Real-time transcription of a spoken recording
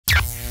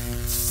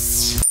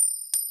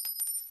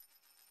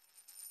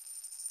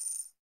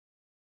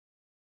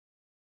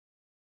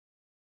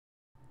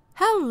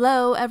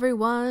Hello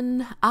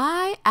everyone!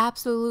 I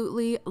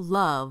absolutely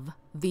love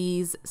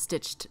these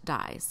stitched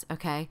dies,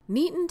 okay?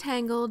 Neat and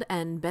Tangled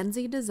and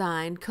Benzie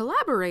Design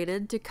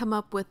collaborated to come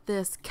up with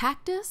this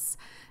cactus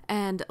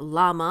and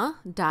llama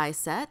die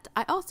set.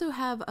 I also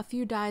have a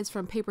few dies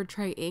from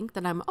Papertrey ink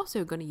that I'm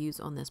also going to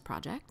use on this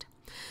project.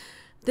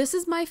 This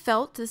is my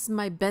felt. This is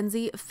my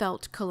Benzie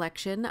felt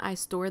collection. I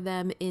store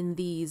them in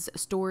these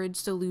storage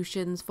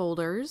solutions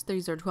folders.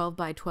 These are 12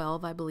 by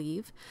 12, I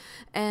believe.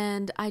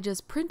 And I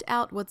just print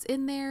out what's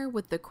in there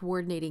with the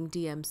coordinating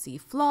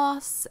DMC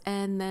floss,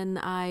 and then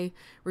I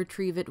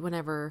retrieve it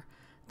whenever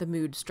the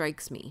mood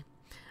strikes me.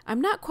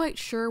 I'm not quite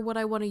sure what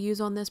I want to use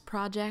on this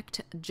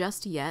project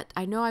just yet.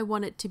 I know I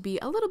want it to be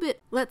a little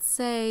bit, let's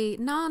say,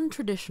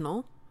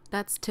 non-traditional.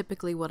 That's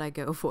typically what I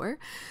go for.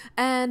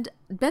 And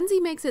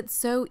Benzie makes it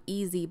so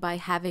easy by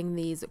having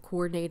these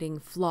coordinating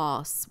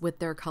floss with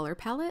their color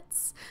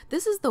palettes.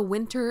 This is the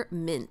Winter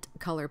Mint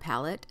color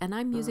palette, and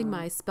I'm using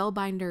my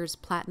Spellbinder's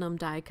Platinum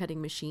die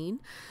cutting machine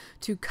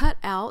to cut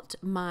out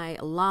my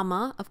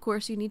llama. Of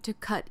course, you need to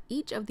cut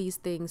each of these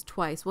things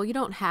twice. Well, you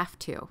don't have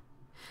to.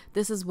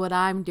 This is what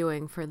I'm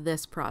doing for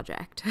this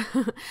project.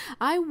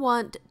 I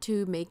want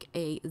to make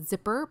a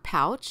zipper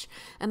pouch,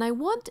 and I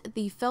want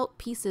the felt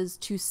pieces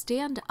to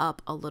stand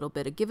up a little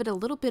bit, give it a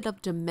little bit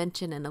of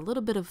dimension and a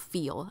little bit of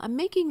feel. I'm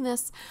making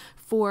this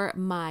for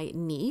my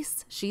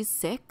niece. She's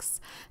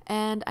 6,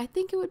 and I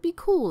think it would be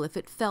cool if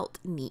it felt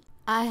neat.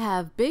 I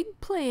have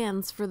big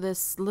plans for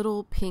this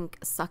little pink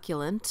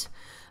succulent.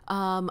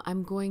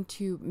 I'm going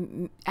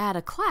to add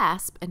a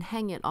clasp and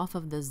hang it off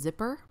of the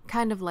zipper,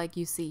 kind of like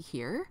you see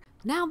here.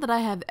 Now that I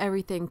have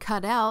everything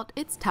cut out,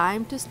 it's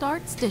time to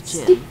start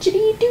stitching.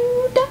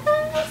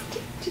 Stitchity-doo-dah,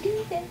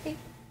 stitchity-day.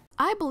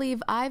 I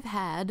believe I've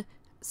had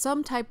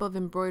some type of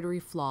embroidery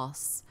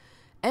floss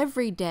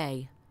every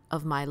day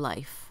of my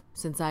life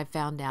since I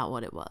found out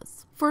what it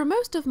was. For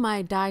most of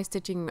my die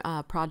stitching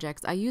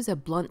projects, I use a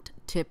blunt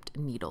tipped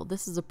needle.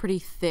 This is a pretty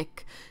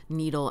thick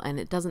needle and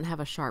it doesn't have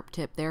a sharp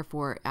tip,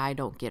 therefore I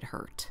don't get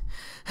hurt.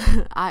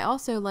 I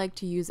also like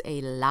to use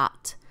a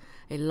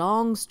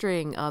long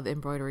string of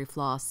embroidery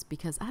floss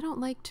because I don't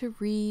like to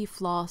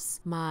re-floss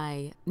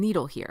my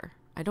needle here.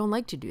 I don't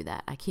like to do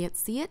that. I can't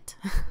see it.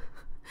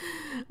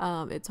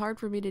 It's hard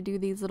for me to do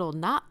these little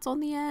knots on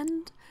the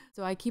end,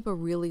 so I keep a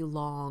really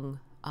long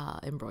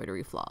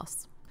embroidery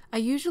floss. I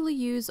usually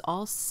use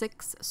all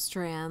 6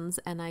 strands,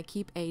 and I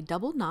keep a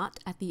double knot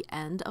at the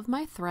end of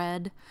my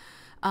thread.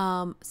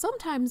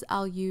 Sometimes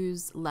I'll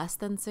use less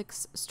than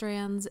 6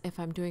 strands if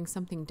I'm doing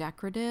something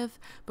decorative,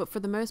 but for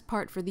the most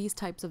part for these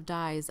types of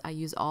dies I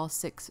use all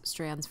 6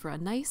 strands for a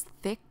nice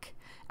thick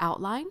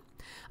outline.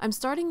 I'm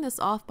starting this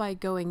off by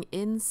going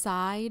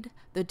inside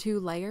the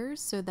 2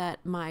 layers so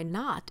that my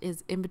knot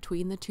is in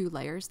between the 2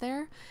 layers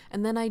there,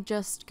 and then I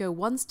just go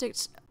one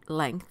stitch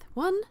length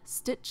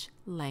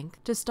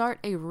to start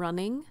a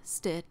running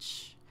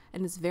stitch.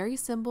 And it's very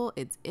simple.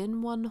 It's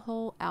in one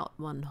hole, out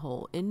one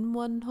hole, in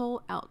one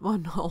hole, out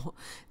one hole.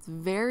 It's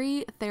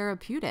very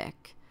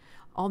therapeutic,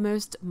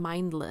 almost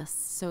mindless.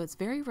 So it's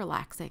very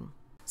relaxing.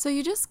 So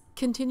you just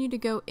continue to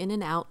go in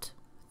and out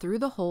through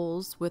the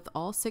holes with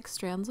all 6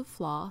 strands of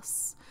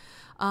floss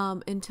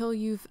until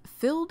you've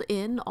filled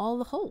in all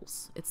the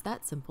holes. It's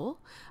that simple.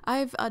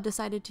 I've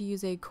decided to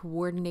use a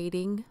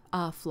coordinating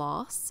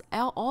floss.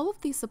 All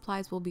of these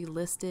supplies will be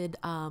listed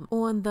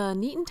on the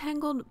Neat and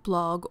Tangled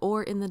blog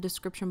or in the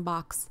description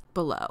box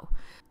below.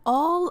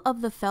 All of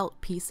the felt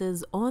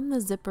pieces on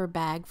the zipper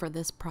bag for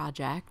this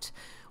project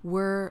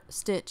were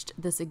stitched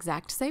this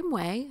exact same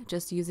way,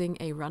 just using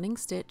a running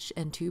stitch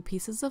and 2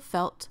 pieces of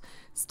felt,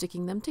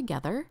 sticking them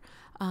together.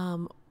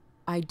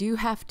 I do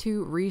have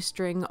to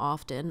restring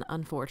often,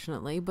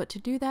 unfortunately, but to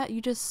do that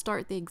you just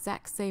start the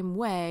exact same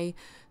way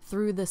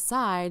through the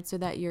side so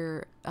that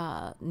your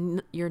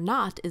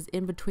knot is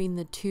in between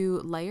the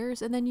 2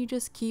 layers, and then you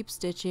just keep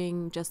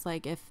stitching just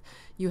like if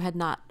you had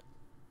not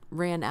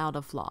ran out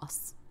of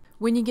floss.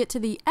 When you get to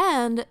the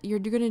end, you're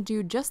going to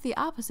do just the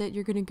opposite.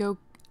 You're going to go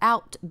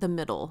out the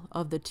middle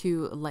of the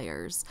 2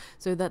 layers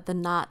so that the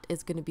knot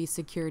is going to be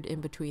secured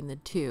in between the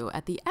 2.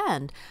 At the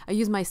end, I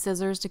use my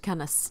scissors to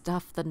kind of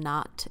stuff the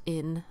knot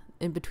in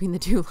between the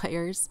 2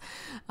 layers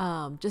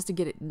just to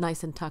get it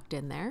nice and tucked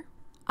in there.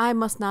 I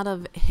must not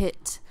have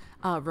hit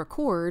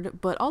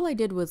record, but all I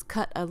did was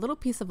cut a little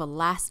piece of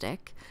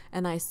elastic,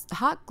 and I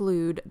hot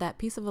glued that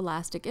piece of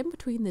elastic in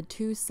between the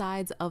 2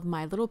 sides of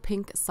my little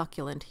pink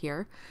succulent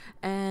here,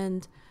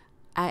 and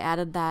I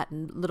added that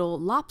little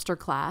lobster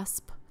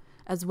clasp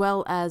as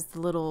well as the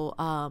little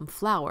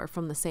flower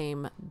from the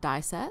same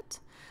die set.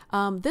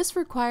 This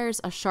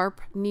requires a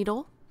sharp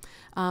needle.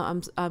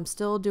 I'm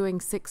still doing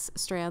 6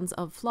 strands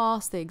of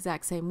floss the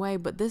exact same way,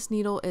 but this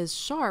needle is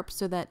sharp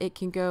so that it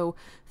can go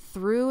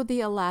through the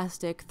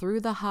elastic,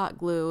 through the hot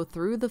glue,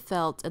 through the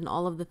felt, and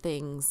all of the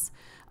things.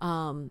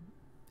 The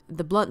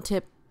blunt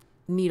tip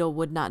needle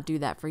would not do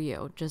that for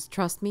you. Just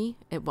trust me,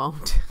 it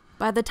won't.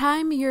 By the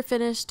time you're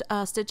finished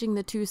stitching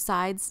the 2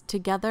 sides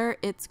together,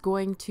 it's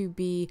going to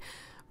be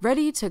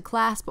ready to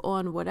clasp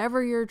on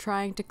whatever you're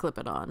trying to clip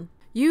it on.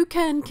 You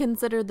can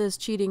consider this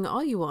cheating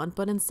all you want,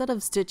 but instead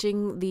of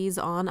stitching these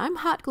on, I'm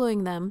hot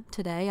gluing them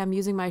today. I'm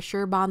using my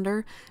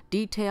Surebonder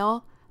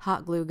detail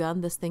hot glue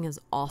gun. This thing is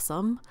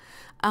awesome.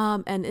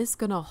 And it's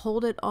gonna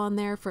hold it on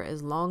there for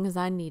as long as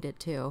I need it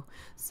to.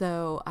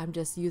 So I'm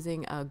just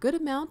using a good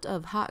amount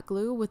of hot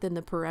glue within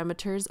the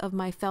parameters of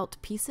my felt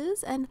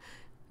pieces and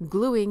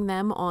gluing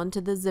them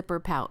onto the zipper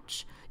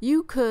pouch.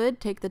 You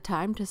could take the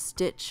time to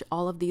stitch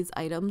all of these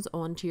items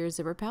onto your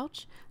zipper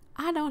pouch.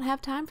 I don't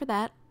have time for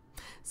that,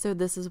 so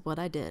this is what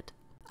I did.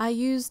 I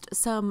used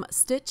some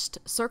stitched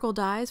circle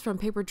dies from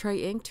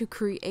Papertrey ink to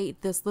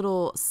create this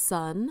little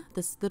sun,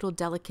 this little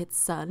delicate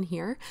sun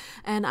here,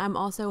 and I'm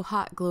also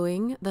hot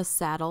gluing the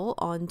saddle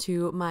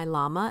onto my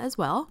llama as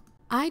well.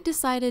 I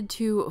decided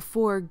to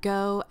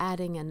forego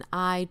adding an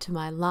eye to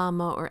my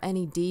llama or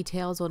any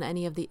details on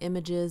any of the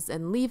images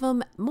and leave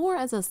them more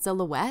as a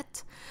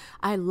silhouette.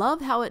 I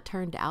love how it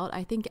turned out.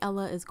 I think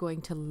Ella is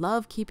going to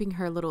love keeping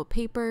her little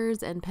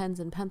papers and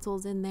pens and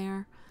pencils in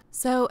there.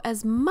 So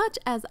as much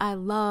as I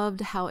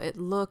loved how it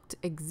looked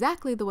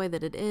exactly the way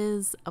that it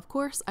is, of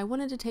course, I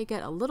wanted to take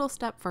it a little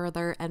step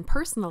further and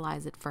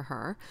personalize it for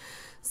her.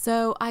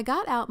 So I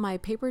got out my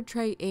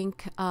Papertrey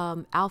ink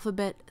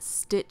alphabet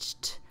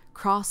stitched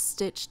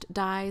cross-stitched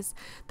dies.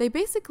 They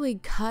basically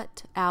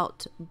cut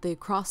out the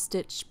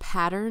cross-stitch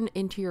pattern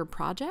into your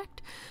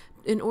project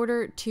in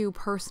order to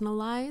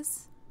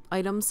personalize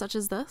items such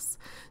as this.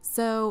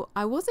 So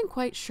I wasn't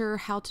quite sure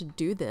how to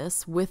do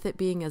this with it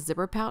being a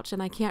zipper pouch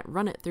and I can't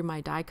run it through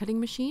my die cutting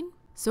machine.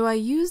 So I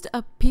used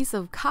a piece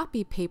of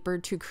copy paper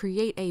to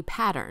create a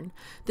pattern.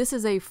 This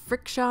is a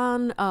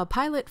FriXion,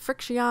 Pilot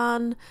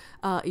FriXion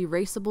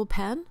erasable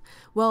pen.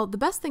 Well, the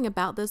best thing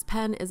about this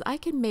pen is I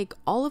can make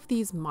all of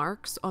these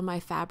marks on my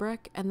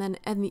fabric, and then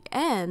in the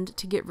end,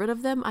 to get rid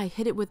of them, I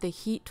hit it with the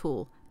heat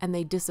tool and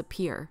they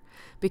disappear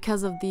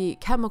because of the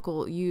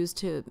chemical used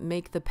to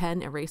make the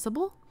pen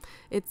erasable.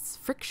 It's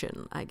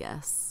friction, I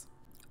guess,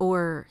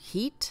 or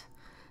heat.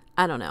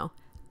 I don't know.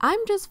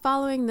 I'm just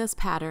following this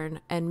pattern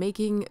and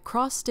making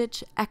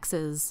cross-stitch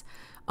X's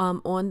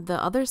on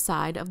the other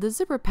side of the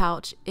zipper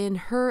pouch in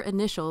her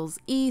initials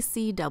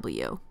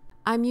ECW.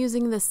 I'm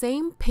using the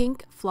same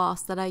pink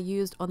floss that I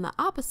used on the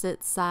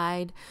opposite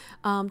side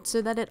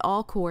so that it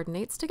all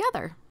coordinates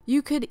together.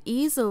 You could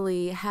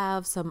easily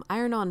have some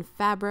iron-on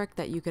fabric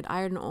that you could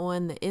iron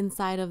on the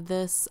inside of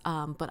this,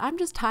 but I'm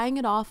just tying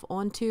it off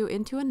into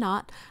a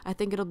knot. I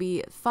think it'll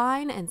be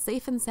fine and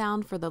safe and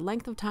sound for the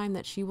length of time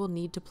that she will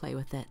need to play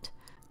with it.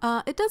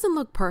 It doesn't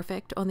look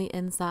perfect on the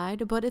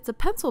inside, but it's a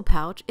pencil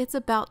pouch. It's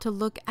about to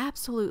look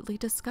absolutely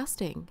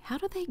disgusting. How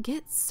do they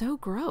get so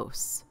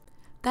gross?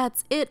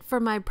 That's it for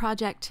my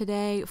project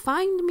today.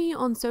 Find me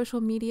on social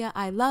media.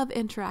 I love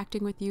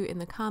interacting with you in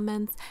the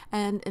comments.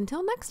 And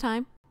until next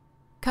time.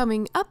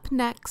 Coming up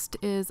next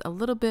is a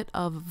little bit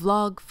of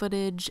vlog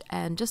footage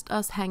and just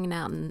us hanging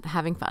out and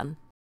having fun.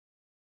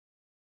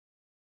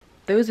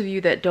 Those of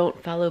you that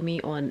don't follow me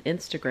on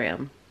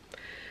Instagram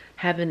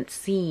haven't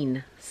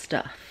seen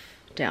stuff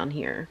down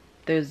here.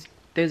 Those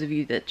of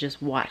you that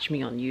just watch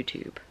me on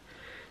YouTube.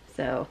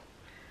 So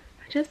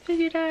I just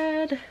figured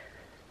I'd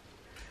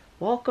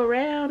walk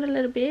around a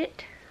little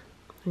bit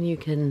and you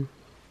can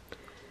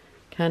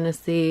kind of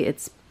see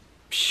it's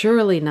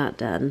surely not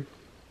done,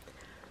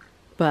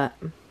 but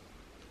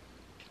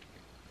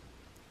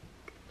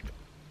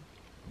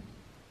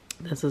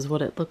this is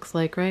what it looks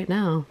like right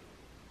now.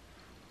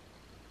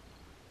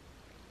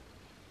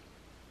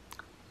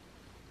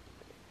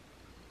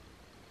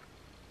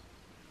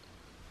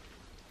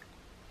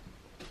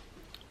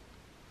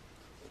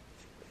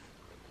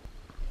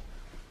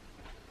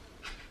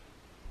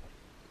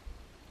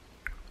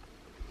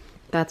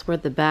 That's where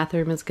the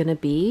bathroom is going to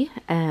be,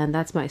 and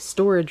that's my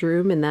storage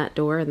room in that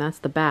door, and that's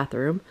the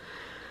bathroom.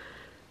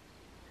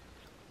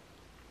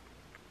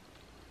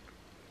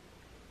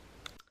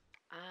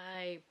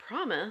 I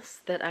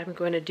promise that I'm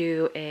going to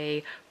do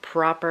a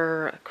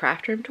proper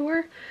craft room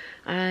tour.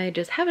 I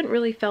just haven't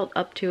really felt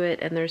up to it,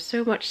 and there's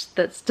so much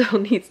that still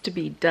needs to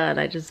be done.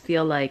 I just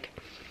feel like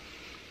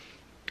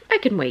I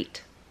can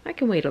wait. I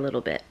can wait a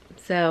little bit.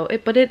 So,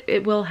 but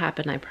it will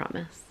happen, I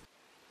promise.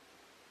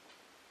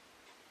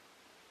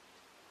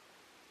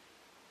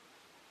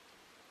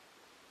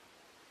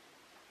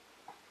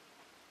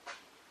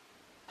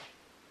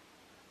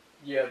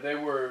 Yeah, they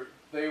were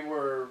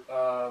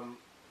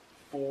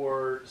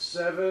for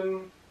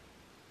seven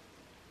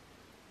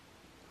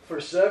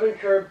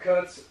curb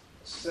cuts, it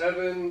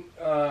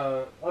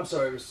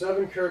was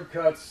 7 curb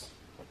cuts,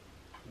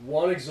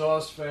 1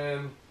 exhaust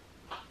fan,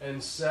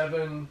 and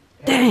 7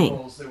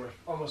 handles. They were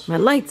almost my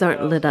lights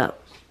aren't lit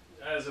up.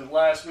 As of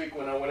last week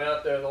when I went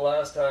out there the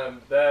last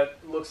time, that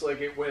looks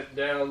like it went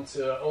down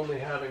to only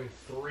having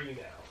 3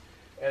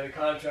 now. And the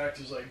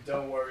contractor's like,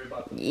 don't worry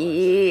about the price.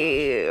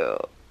 Yeah.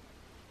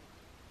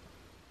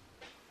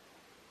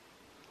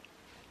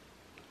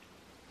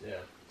 Yeah,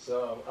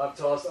 so I've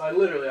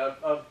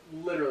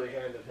literally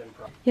handed him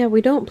problems. Yeah, we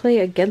don't play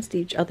against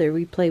each other,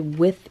 we play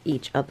with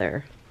each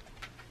other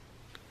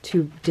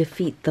to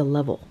defeat the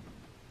level.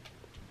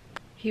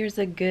 Here's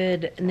a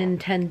good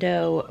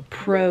Nintendo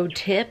pro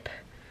tip.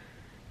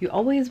 You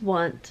always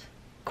want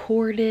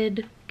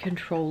corded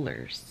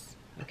controllers,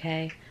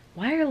 okay?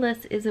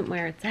 Wireless isn't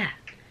where it's at.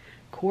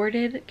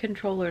 Corded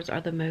controllers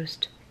are the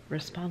most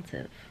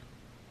responsive.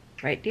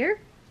 Right, dear?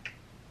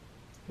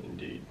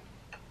 Indeed.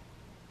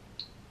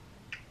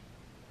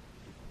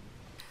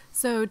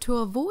 So to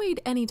avoid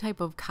any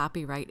type of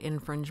copyright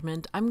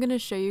infringement, I'm going to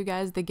show you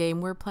guys the game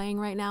we're playing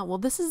right now. Well,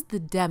 this is the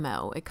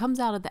demo. It comes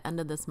out at the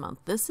end of this month.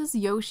 This is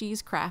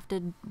Yoshi's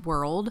Crafted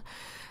World,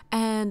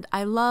 and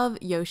I love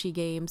Yoshi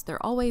games.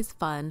 They're always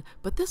fun,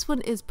 but this one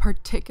is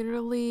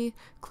particularly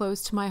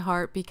close to my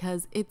heart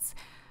because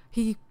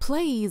he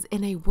plays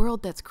in a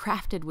world that's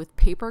crafted with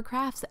paper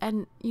crafts,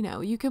 and you know,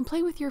 you can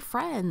play with your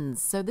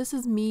friends. So this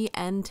is me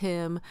and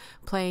Tim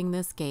playing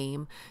this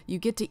game. You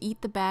get to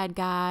eat the bad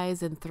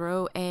guys and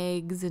throw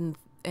eggs and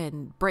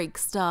break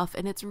stuff,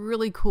 and it's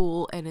really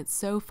cool and it's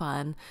so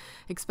fun,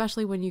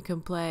 especially when you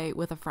can play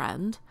with a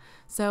friend.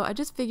 So I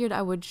just figured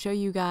I would show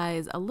you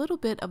guys a little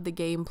bit of the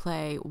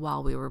gameplay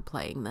while we were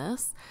playing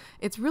this.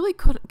 It's really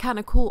kind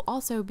of cool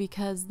also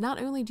because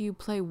not only do you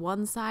play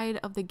one side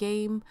of the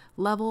game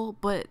level,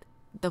 but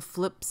the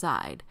flip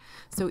side.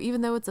 So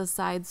even though it's a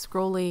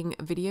side-scrolling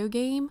video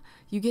game,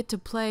 you get to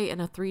play in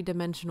a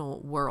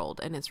three-dimensional world,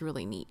 and it's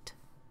really neat.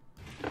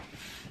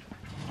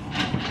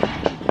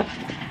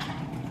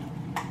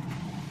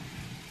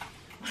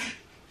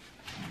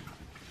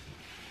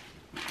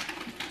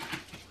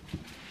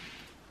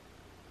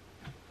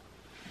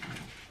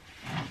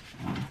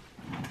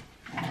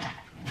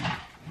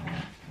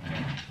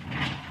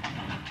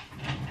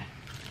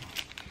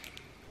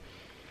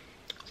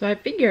 So I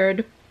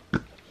figured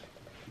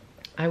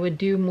I would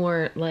do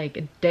more like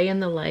a day in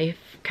the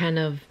life kind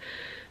of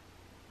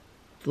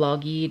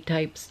vloggy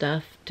type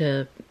stuff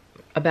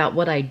about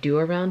what I do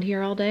around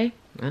here all day.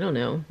 I don't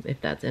know if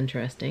that's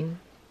interesting.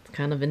 It's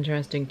kind of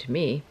interesting to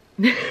me.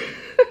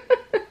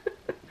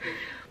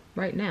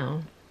 Right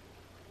now,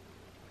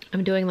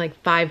 I'm doing like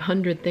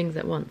 500 things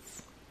at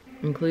once,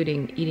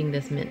 including eating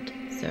this mint.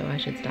 So I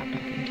should stop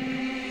talking to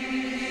you.